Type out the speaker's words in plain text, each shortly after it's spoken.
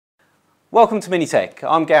Welcome to MiniTec.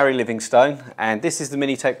 I'm Gary Livingstone and this is the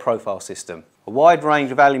MiniTec profile system. A wide range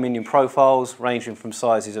of aluminium profiles ranging from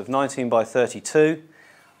sizes of 19 by 32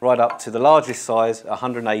 right up to the largest size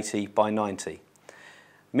 180 by 90.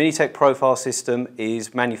 MiniTec profile system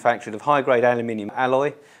is manufactured of high-grade aluminium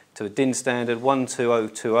alloy to a DIN standard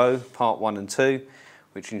 12020 part 1 and 2,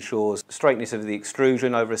 which ensures straightness of the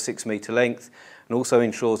extrusion over a 6 metre length and also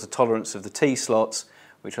ensures the tolerance of the T-slots,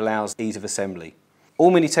 which allows ease of assembly.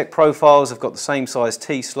 All MiniTec profiles have got the same size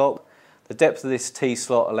T-slot. The depth of this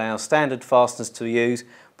T-slot allows standard fasteners to be used,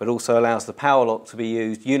 but also allows the power lock to be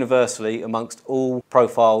used universally amongst all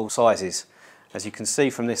profile sizes. As you can see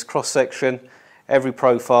from this cross section, every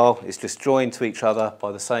profile is just joined to each other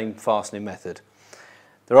by the same fastening method.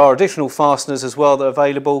 There are additional fasteners as well that are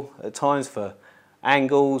available at times for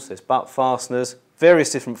angles, there's butt fasteners, various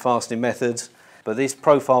different fastening methods, but these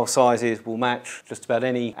profile sizes will match just about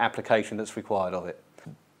any application that's required of it.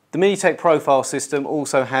 The MiniTec profile system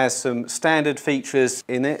also has some standard features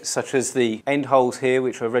in it, such as the end holes here,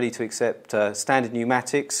 which are ready to accept standard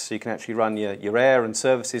pneumatics, so you can actually run your air and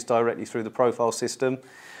services directly through the profile system.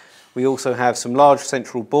 We also have some large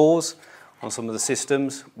central bores on some of the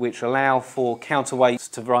systems, which allow for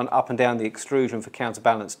counterweights to run up and down the extrusion for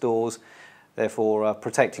counterbalance doors, therefore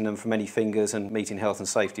protecting them from any fingers and meeting health and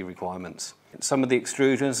safety requirements. Some of the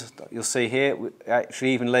extrusions you'll see here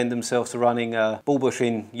actually even lend themselves to running ball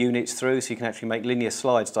bushing units through, so you can actually make linear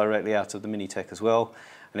slides directly out of the MiniTec as well,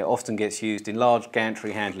 and it often gets used in large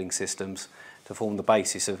gantry handling systems to form the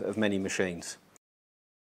basis of many machines.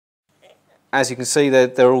 As you can see,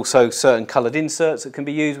 there are also certain coloured inserts that can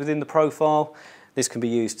be used within the profile. This can be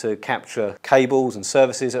used to capture cables and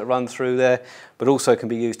services that run through there, but also can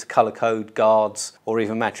be used to colour code guards or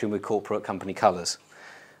even matching with corporate company colours.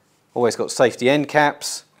 Always got safety end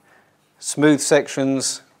caps, smooth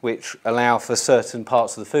sections which allow for certain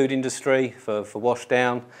parts of the food industry for wash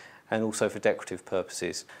down and also for decorative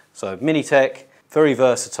purposes. So MiniTec, very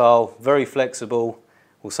versatile, very flexible,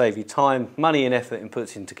 will save you time, money and effort in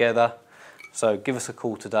putting together. So give us a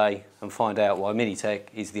call today and find out why MiniTec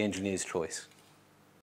is the engineer's choice.